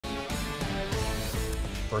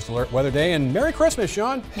First Alert Weather Day, and Merry Christmas,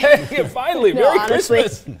 Shawn. Hey, finally, No, Merry honestly,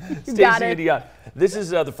 Christmas. you got Stacey it. and Dion. This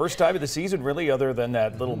is the first time of the season, really, other than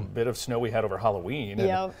that little bit of snow we had over Halloween.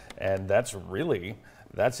 Yep. And that's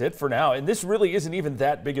it for now. And this really isn't even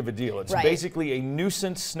that big of a deal. It's Right. basically a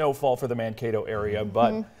nuisance snowfall for the Mankato area,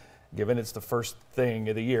 but given it's the first thing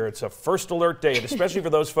of the year, it's a first alert day, and especially for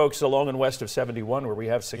those folks along and west of 71 where we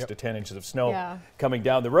have 6 to 10 inches of snow coming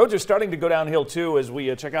down. The roads are starting to go downhill too as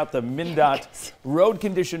we check out the MnDOT road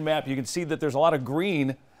condition map. You can see that there's a lot of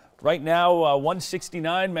green. Right now,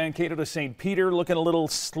 169 Mankato to St. Peter looking a little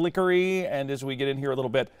slickery, and as we get in here a little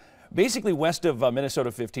bit, basically west of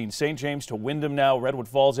Minnesota 15, St. James to Windham now, Redwood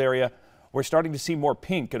Falls area, we're starting to see more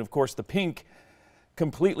pink, and of course the pink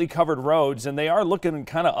completely covered roads, and they are looking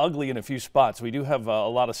kind of ugly in a few spots. We do have a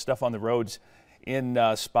lot of stuff on the roads in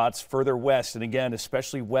spots further west, and again,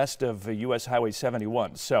 especially west of US Highway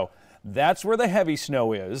 71. So that's where the heavy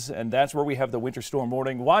snow is, and that's where we have the winter storm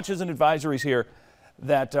warning watches and advisories here.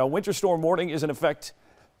 That winter storm warning is in effect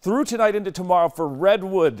through tonight into tomorrow for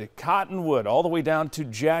Redwood, Cottonwood, all the way down to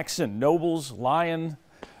Jackson, Nobles, Lyon,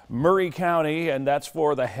 Murray County, and that's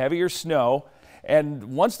for the heavier snow.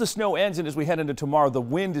 And once the snow ends and as we head into tomorrow, the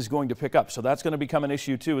wind is going to pick up. So that's going to become an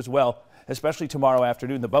issue too as well, especially tomorrow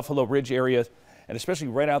afternoon. The Buffalo Ridge area, and especially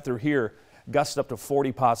right out through here, gusts up to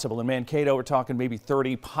 40 possible. In Mankato, we're talking maybe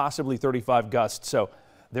 30, possibly 35 gusts. So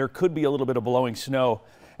there could be a little bit of blowing snow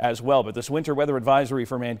as well. But this winter weather advisory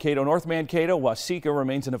for Mankato, North Mankato, Waseca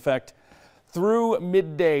remains in effect through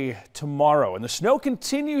midday tomorrow. And the snow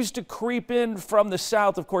continues to creep in from the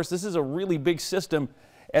south. Of course, this is a really big system,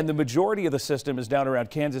 and the majority of the system is down around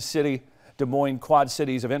Kansas City, Des Moines, Quad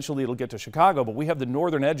Cities. Eventually it'll get to Chicago, but we have the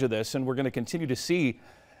northern edge of this, and we're going to continue to see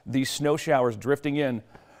these snow showers drifting in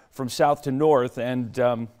from south to north. And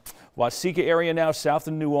Waseca area now, south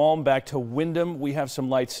of New Ulm, back to Windham, we have some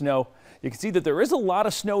light snow. You can see that there is a lot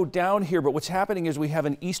of snow down here, but what's happening is we have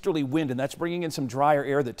an easterly wind, and that's bringing in some drier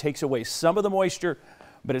air that takes away some of the moisture,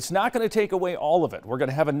 but it's not going to take away all of it. We're going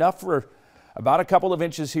to have enough for about a couple of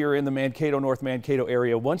inches here in the Mankato, North Mankato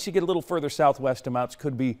area. Once you get a little further southwest, amounts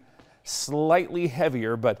could be slightly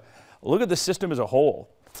heavier, but look at the system as a whole.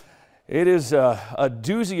 It is a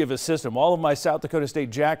doozy of a system. All of my South Dakota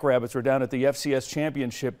State Jackrabbits were down at the FCS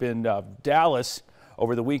Championship in Dallas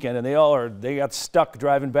over the weekend, and they got stuck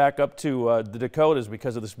driving back up to the Dakotas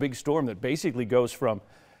because of this big storm that basically goes from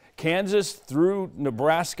Kansas through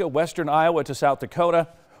Nebraska, western Iowa to South Dakota.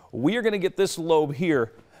 We are going to get this lobe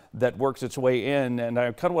here that works its way in, and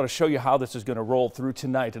I kind of want to show you how this is going to roll through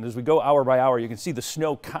tonight. And as we go hour by hour, you can see the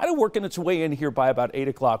snow kind of working its way in here by about 8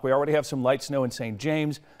 o'clock. We already have some light snow in St.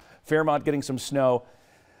 James, Fairmont getting some snow.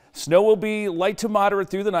 Snow will be light to moderate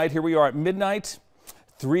through the night. Here we are at midnight.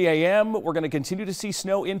 3 a.m. We're going to continue to see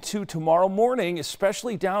snow into tomorrow morning,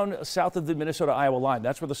 especially down south of the Minnesota-Iowa line.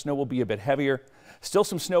 That's where the snow will be a bit heavier. Still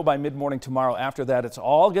some snow by mid-morning tomorrow. After that, it's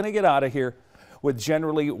all going to get out of here with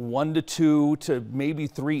generally 1 to 2 to maybe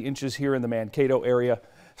 3 inches here in the Mankato area.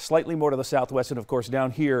 Slightly more to the southwest, and of course down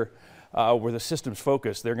here where the system's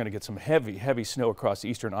focused, they're going to get some heavy, heavy snow across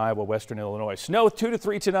eastern Iowa, western Illinois. Snow 2 to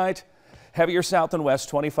 3 tonight. Heavier south and west,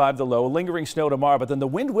 25 the low. Lingering snow tomorrow, but then the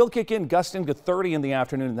wind will kick in, gusting to 30 in the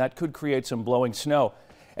afternoon, and that could create some blowing snow.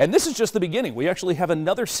 And this is just the beginning. We actually have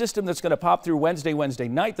another system that's going to pop through Wednesday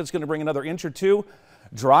night that's going to bring another inch or two.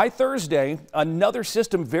 Dry Thursday, another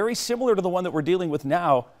system very similar to the one that we're dealing with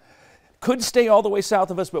now. Could stay all the way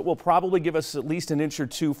south of us, but will probably give us at least an inch or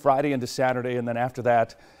two Friday into Saturday, and then after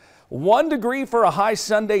that, 1 degree for a high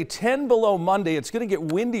Sunday, 10 below Monday. It's going to get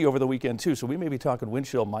windy over the weekend, too, so we may be talking wind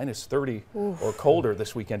chill minus 30 or colder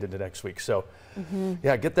this weekend into next week. So,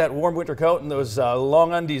 yeah, get that warm winter coat and those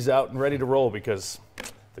long undies out and ready to roll because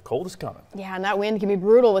the cold is coming. Yeah, and that wind can be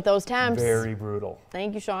brutal with those temps. Very brutal.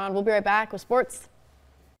 Thank you, Shawn. We'll be right back with sports.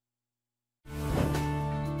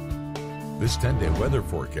 This 10-day weather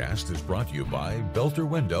forecast is brought to you by Belter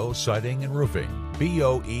Window, Siding and Roofing.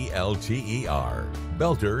 B-O-E-L-T-E-R.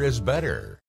 Belter is better.